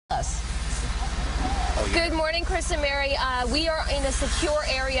Good morning, Chris and Mary. We are in a secure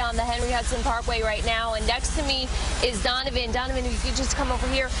area on the Hudson Parkway right now, and next to me is Donovan. Donovan, if you could just come over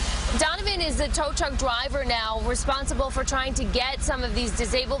here. Donovan is the tow truck driver now, responsible for trying to get some of these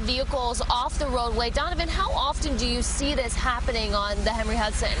disabled vehicles off the roadway. Donovan, how often do you see this happening on the Henry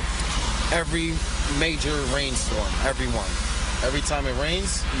Hudson? Every major rainstorm, every time it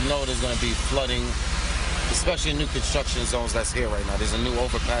rains, you know there's going to be flooding, especially in new construction zones that's here right now. There's a new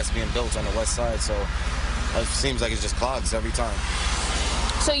overpass being built on the west side, so it seems like it's just clogs every time.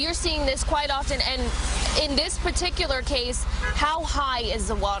 So you're seeing this quite often, and in this particular case, how high is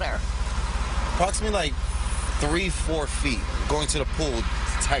the water? Approximately like 3-4 feet. Going to the pool,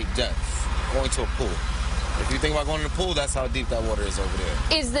 tight depth. Going to a pool. If you think about going to the pool, that's how deep that water is over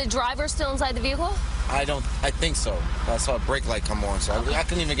there. Is the driver still inside the vehicle? I think so. I saw a brake light come on, so I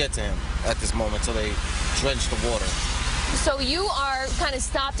couldn't even get to him at this moment until they dredged the water. So you are kind of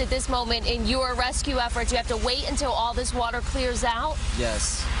stopped at this moment in your rescue efforts. You have to wait until all this water clears out?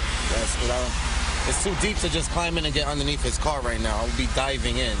 Yes. It's too deep to just climb in and get underneath his car right now. I'll be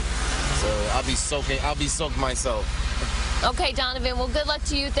diving in, so I'll be soaked myself. Okay, Donovan, well, good luck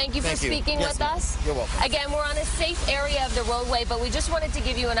to you. Thank you for speaking with us. You're welcome. Again, we're on a safe area of the roadway, but we just wanted to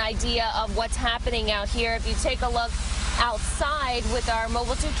give you an idea of what's happening out here. If you take a look outside with our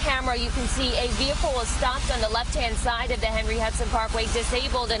Mobile 2 camera, you can see a vehicle is stopped on the left-hand side of the Henry Hudson Parkway,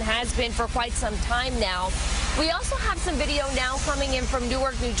 disabled, and has been for quite some time now. We also have some video now coming in from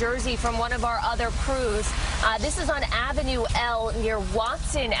Newark, New Jersey, from one of our other crews. This is on Avenue L near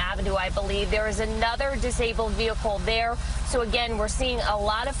Watson Avenue, I believe. There is another disabled vehicle there. So again, we're seeing a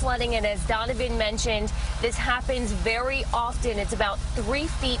lot of flooding, and as Donovan mentioned, this happens very often. It's about 3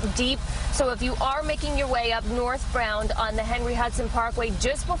 feet deep. So if you are making your way up northbound on the Henry Hudson Parkway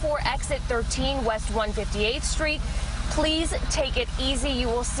just before exit 13 West 158th Street, please take it easy. You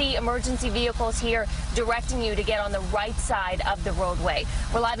will see emergency vehicles here directing you to get on the right side of the roadway.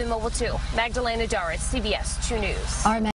 We're live in Mobile 2. Magdalena, Doris, CBS 2 News.